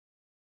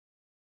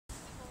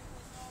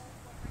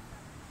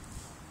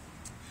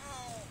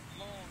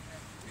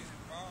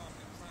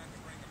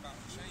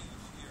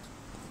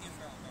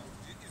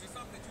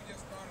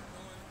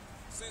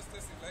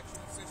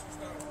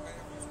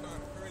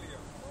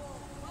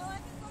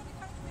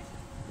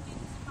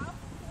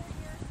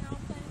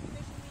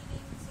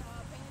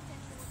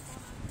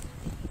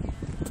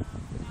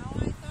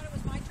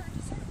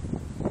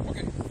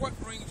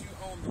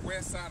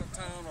west side of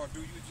town, or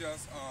do you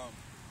just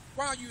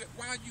while you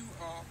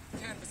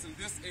canvassing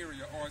this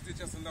area, or is it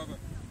just another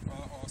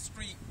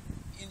street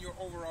in your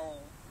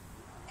overall?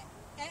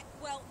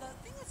 Well, the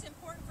thing that's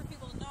important for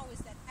people to know is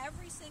that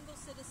every single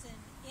citizen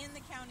in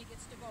the county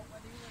gets to vote,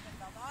 whether you live in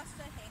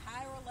Valdosta,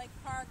 Hayhira, Lake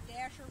Park,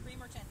 Dasher,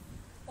 Bremerton,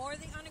 or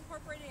the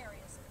unincorporated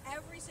areas.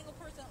 Every single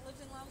person that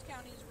lives in Lowndes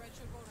County is a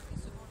registered voter.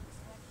 Gets to vote in this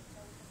election, so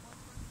we can vote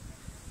for.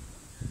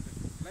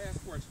 Last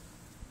question.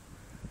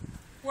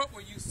 What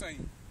will you say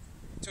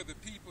to the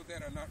people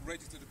that are not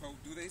registered to vote?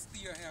 Do they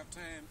still have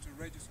time to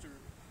register?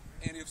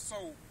 And if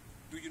so,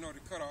 do you know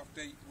the cutoff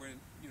date when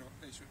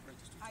they should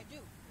register? I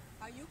do.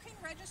 You can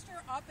register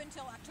up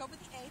until October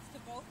the 8th to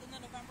vote in the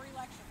November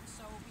election.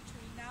 So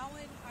between now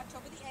and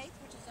October the 8th,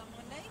 which is on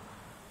Monday,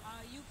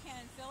 you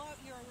can fill out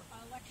your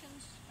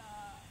elections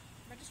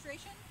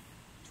registration.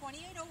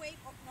 2808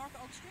 North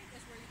Oak Street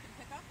is where you can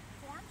pick up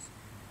forms.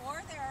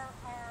 Or there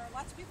are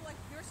lots of people like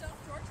yourself,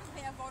 George, who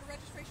have voter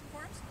registration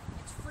forms.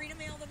 It's free to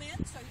mail them in,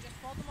 so you just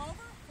fold them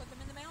over, put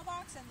them in the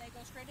mailbox, and they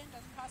go straight in.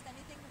 Doesn't cost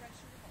anything to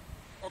register your vote.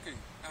 Okay,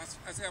 I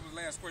have the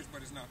last question,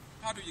 but it's not.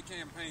 How do your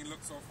campaign look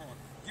so far?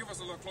 Give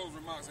us a little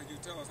closing remarks and you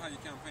tell us how your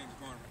campaign is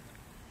going right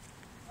now.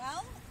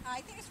 Well,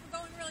 I think it's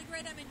going really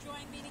great. I'm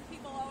enjoying meeting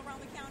people all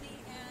around the county.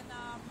 And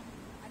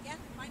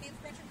again, my name is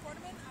Gretchen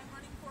Quarterman. I'm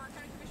running for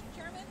County Commission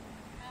Chairman.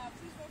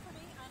 Please vote for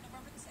me on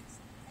November the 6th.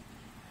 Thank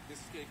you.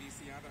 This is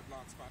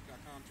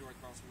KBCI.blogspot.com,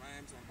 George Boston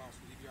Rhymes on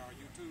Boston DVR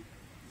YouTube.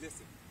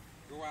 Listen,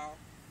 go out,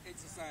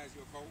 exercise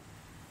your vote.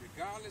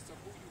 Regardless of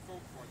who you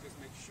vote for, just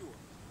make sure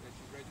that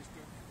you register